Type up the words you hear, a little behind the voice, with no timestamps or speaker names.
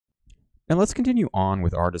And let's continue on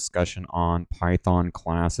with our discussion on Python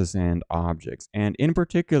classes and objects. And in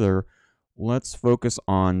particular, let's focus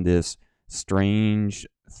on this strange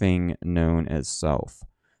thing known as self.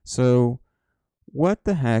 So what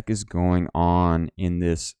the heck is going on in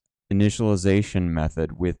this initialization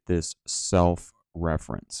method with this self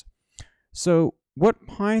reference? So what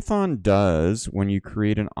Python does when you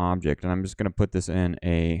create an object, and I'm just going to put this in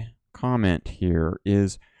a comment here,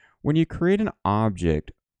 is when you create an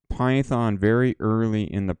object, Python very early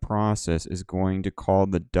in the process is going to call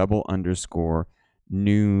the double underscore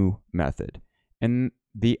new method. And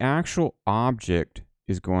the actual object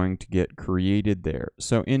is going to get created there.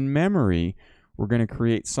 So in memory, we're going to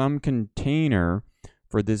create some container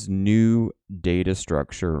for this new data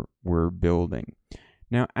structure we're building.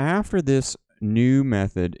 Now, after this new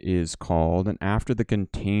method is called and after the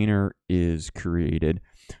container is created,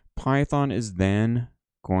 Python is then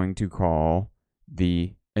going to call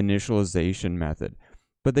the initialization method.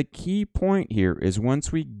 But the key point here is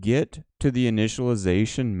once we get to the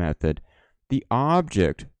initialization method, the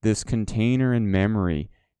object, this container in memory,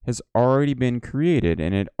 has already been created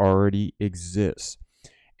and it already exists.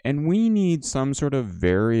 And we need some sort of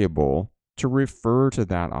variable to refer to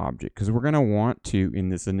that object because we're going to want to, in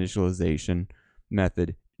this initialization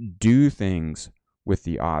method, do things with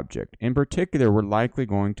the object. In particular, we're likely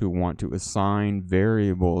going to want to assign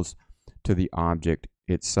variables to the object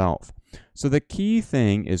itself. So the key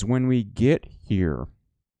thing is when we get here,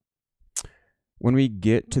 when we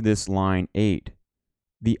get to this line 8,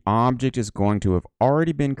 the object is going to have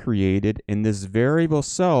already been created, and this variable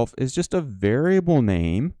self is just a variable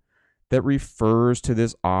name that refers to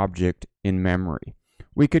this object in memory.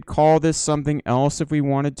 We could call this something else if we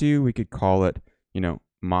wanted to. We could call it,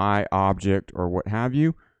 my object or what have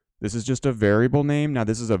you. This is just a variable name. Now,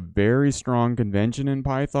 this is a very strong convention in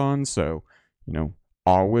Python, so,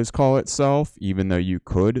 always call it self, even though you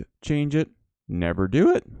could change it. Never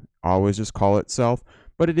do it. Always just call it self,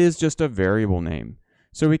 but it is just a variable name.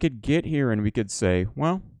 So we could get here and we could say,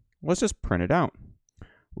 well, let's just print it out.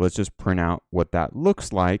 Let's just print out what that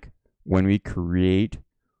looks like when we create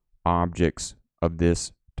objects of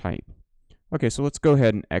this type. Okay, so let's go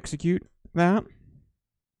ahead and execute that.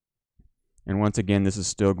 And once again, this is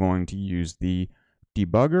still going to use the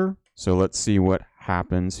debugger. So let's see what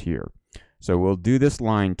happens here. So we'll do this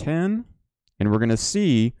line 10, and we're going to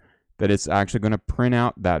see that it's actually going to print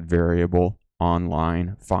out that variable on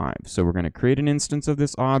line 5. So we're going to create an instance of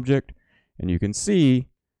this object, and you can see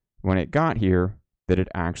when it got here that it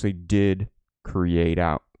actually did create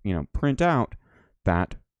out, print out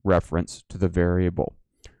that reference to the variable.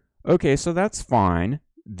 Okay, so that's fine.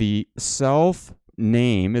 The self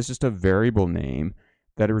name is just a variable name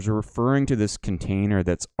that is referring to this container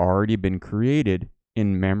that's already been created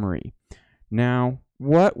in memory. Now,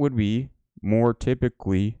 what would we more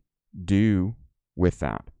typically do with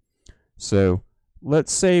that? So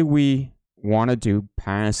let's say we wanted to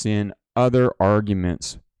pass in other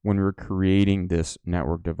arguments when we're creating this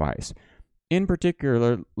network device. In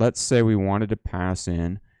particular, let's say we wanted to pass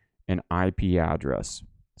in an IP address.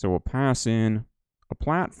 So we'll pass in a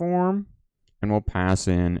platform and we'll pass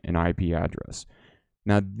in an IP address.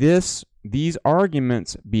 Now these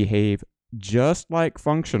arguments behave just like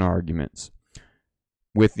function arguments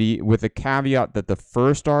with the caveat that the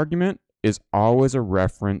first argument is always a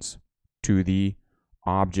reference to the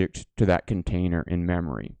object, to that container in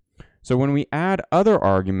memory. So when we add other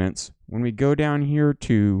arguments, when we go down here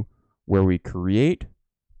to where we create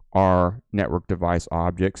our network device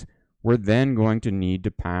objects, we're then going to need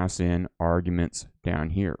to pass in arguments down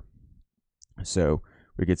here. So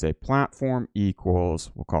we could say platform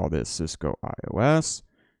equals, we'll call this Cisco IOS,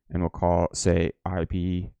 and we'll say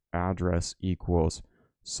IP address equals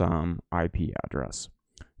some IP address.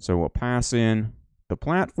 So we'll pass in the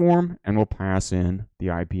platform and we'll pass in the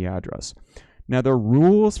IP address. Now the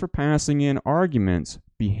rules for passing in arguments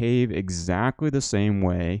behave exactly the same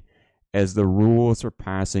way as the rules for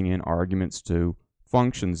passing in arguments to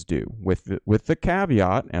functions do, with the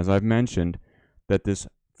caveat, as I've mentioned, that this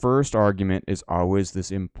first argument is always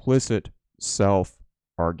this implicit self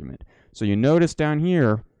argument. So you notice down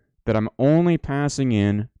here that I'm only passing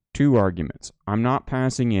in 2 arguments. I'm not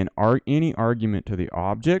passing in any argument to the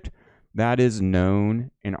object. That is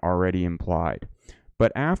known and already implied.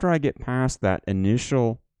 But after I get past that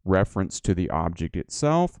initial reference to the object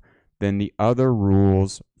itself, then the other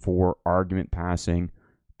rules for argument passing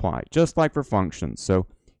apply, just like for functions. So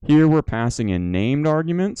here we're passing in named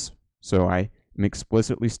arguments. So I am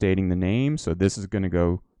explicitly stating the name. So this is going to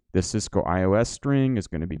go, this Cisco IOS string is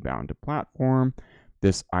going to be bound to platform.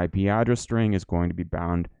 This IP address string is going to be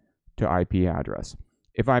bound to IP address.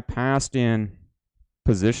 If I passed in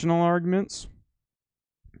positional arguments,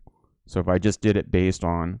 so if I just did it based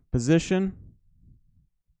on position,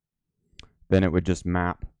 then it would just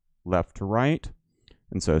map left to right.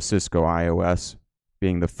 And so Cisco iOS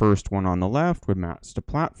being the first one on the left would map to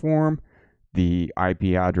platform. The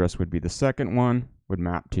IP address would be the second one, would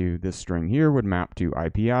map to this string here, would map to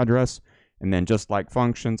IP address. And then just like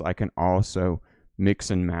functions, I can also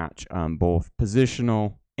mix and match both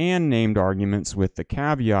positional and named arguments, with the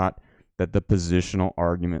caveat that the positional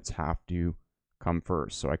arguments have to come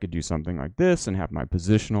first. So I could do something like this and have my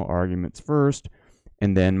positional arguments first,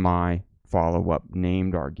 and then my follow-up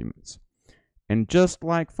named arguments. And just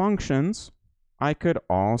like functions, I could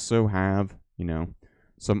also have,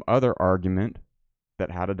 some other argument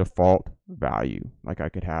that had a default value. Like I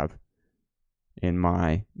could have in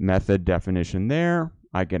my method definition there,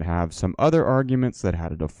 I could have some other arguments that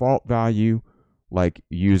had a default value, like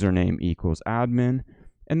username equals admin.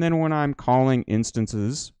 And then when I'm calling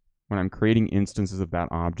instances, when I'm creating instances of that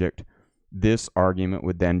object, this argument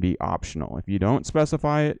would then be optional. If you don't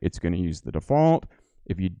specify it, it's going to use the default.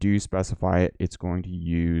 If you do specify it, it's going to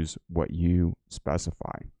use what you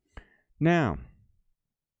specify. Now,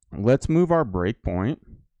 let's move our breakpoint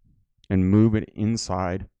and move it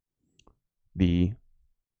inside the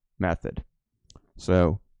method.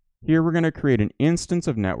 So here we're going to create an instance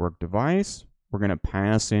of network device. We're going to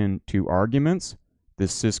pass in 2 arguments.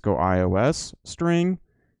 This Cisco iOS string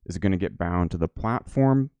is going to get bound to the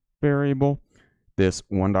platform variable. This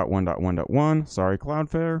 1.1.1.1, sorry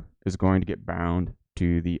Cloudflare, is going to get bound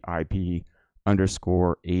to the IP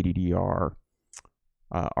underscore ADDR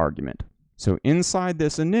argument. So inside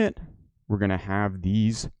this init, we're going to have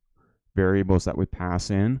these variables that we pass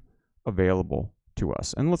in available to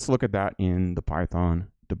us. And let's look at that in the Python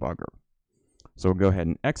debugger. So we'll go ahead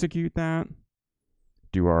and execute that,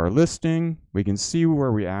 do our listing. We can see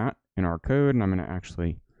where we're at in our code, and I'm going to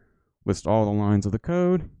actually list all the lines of the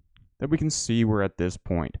code that we can see we're at this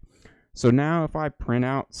point. So now if I print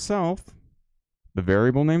out self, the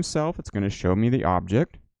variable named self, it's going to show me the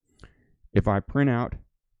object. If I print out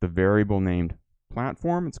the variable named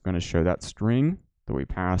platform, it's going to show that string that we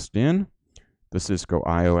passed in, the Cisco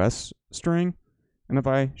iOS string. And if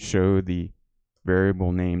I show the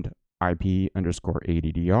variable named IP underscore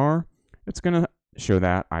ADDR, it's going to show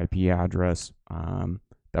that IP address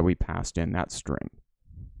that we passed in, that string.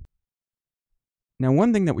 Now,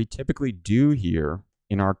 one thing that we typically do here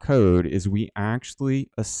in our code is we actually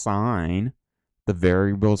assign the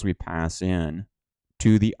variables we pass in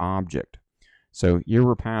to the object. So here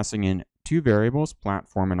we're passing in 2 variables,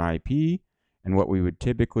 platform and IP, and what we would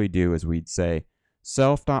typically do is we'd say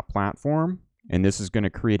self.platform, and this is going to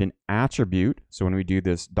create an attribute. So when we do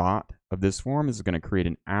this dot of this form, this is going to create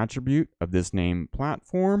an attribute of this name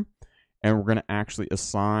platform, and we're going to actually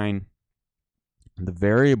assign the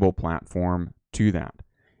variable platform to that.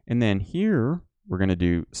 And then here we're going to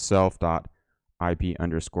do self.IP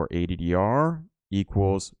underscore ADDR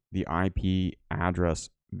equals the IP address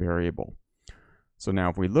variable. So now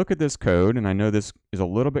if we look at this code, and I know this is a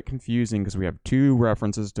little bit confusing because we have 2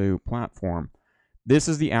 references to platform. This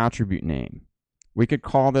is the attribute name. We could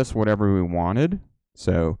call this whatever we wanted.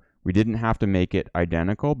 So we didn't have to make it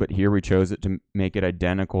identical, but here we chose it to make it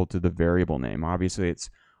identical to the variable name. Obviously,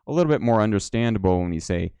 it's a little bit more understandable when you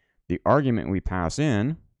say the argument we pass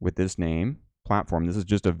in with this name, platform, this is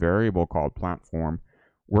just a variable called platform.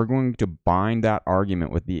 We're going to bind that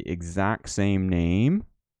argument with the exact same name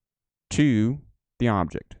to the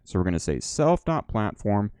object. So we're going to say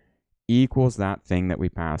self.platform equals that thing that we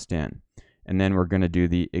passed in. And then we're going to do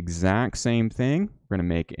the exact same thing. We're going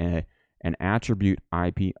to make an attribute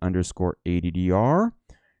IP underscore ADDR,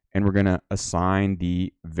 and we're going to assign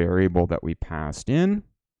the variable that we passed in,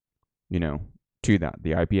 to that.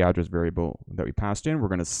 The IP address variable that we passed in, we're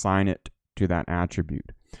going to assign it to that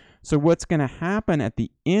attribute. So what's going to happen at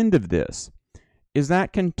the end of this is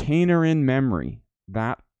that container in memory,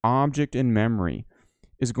 that object in memory,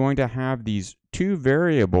 is going to have these 2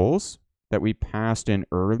 variables that we passed in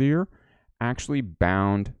earlier actually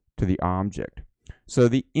bound to the object. So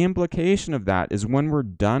the implication of that is when we're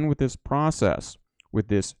done with this process, with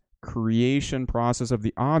this creation process of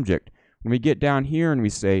the object, when we get down here and we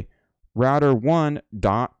say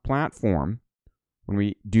router1.platform, when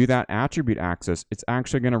we do that attribute access, it's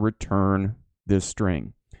actually going to return this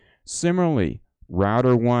string. Similarly,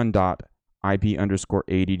 router1.IP underscore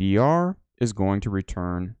ADDR is going to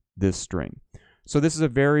return this string. So this is a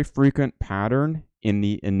very frequent pattern in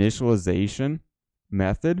the initialization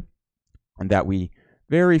method, and that we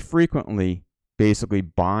very frequently basically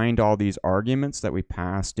bind all these arguments that we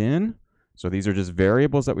passed in. So these are just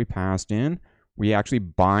variables that we passed in. we actually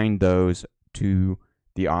bind those to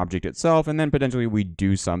the object itself, and then potentially we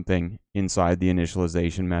do something inside the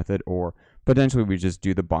initialization method, or potentially we just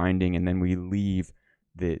do the binding and then we leave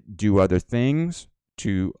the do other things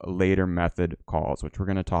to later method calls, which we're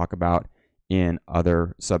going to talk about in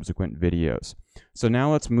other subsequent videos. So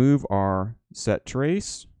now let's move our set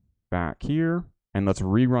trace back here, and let's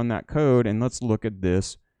rerun that code, and let's look at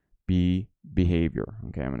this behavior.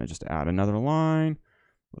 Okay, I'm going to just add another line.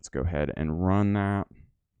 Let's go ahead and run that.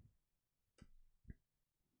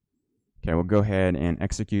 Okay, we'll go ahead and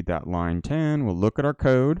execute that line 10. We'll look at our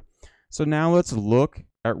code. So now let's look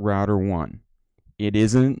at router 1. It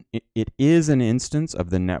is an instance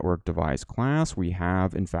of the network device class. We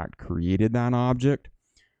have, in fact, created that object.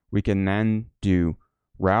 We can then do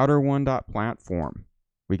router1.platform.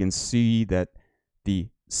 We can see that the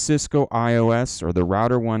Cisco iOS, or the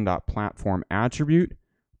router1.platform attribute,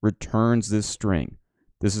 returns this string.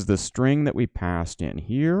 This is the string that we passed in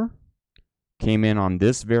here, came in on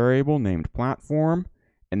this variable named platform,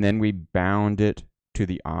 and then we bound it to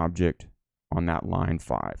the object on that line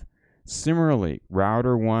 5. Similarly,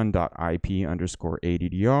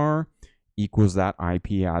 router1.ip_addr equals that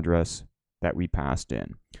IP address that we passed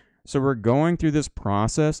in. So we're going through this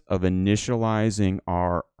process of initializing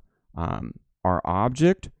our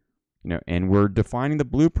object, and we're defining the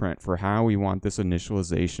blueprint for how we want this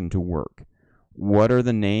initialization to work. What are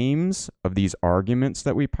the names of these arguments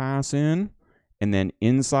that we pass in? And then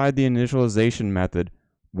inside the initialization method,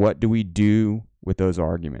 what do we do with those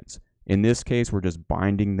arguments? In this case, we're just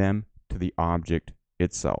binding them to the object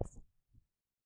itself.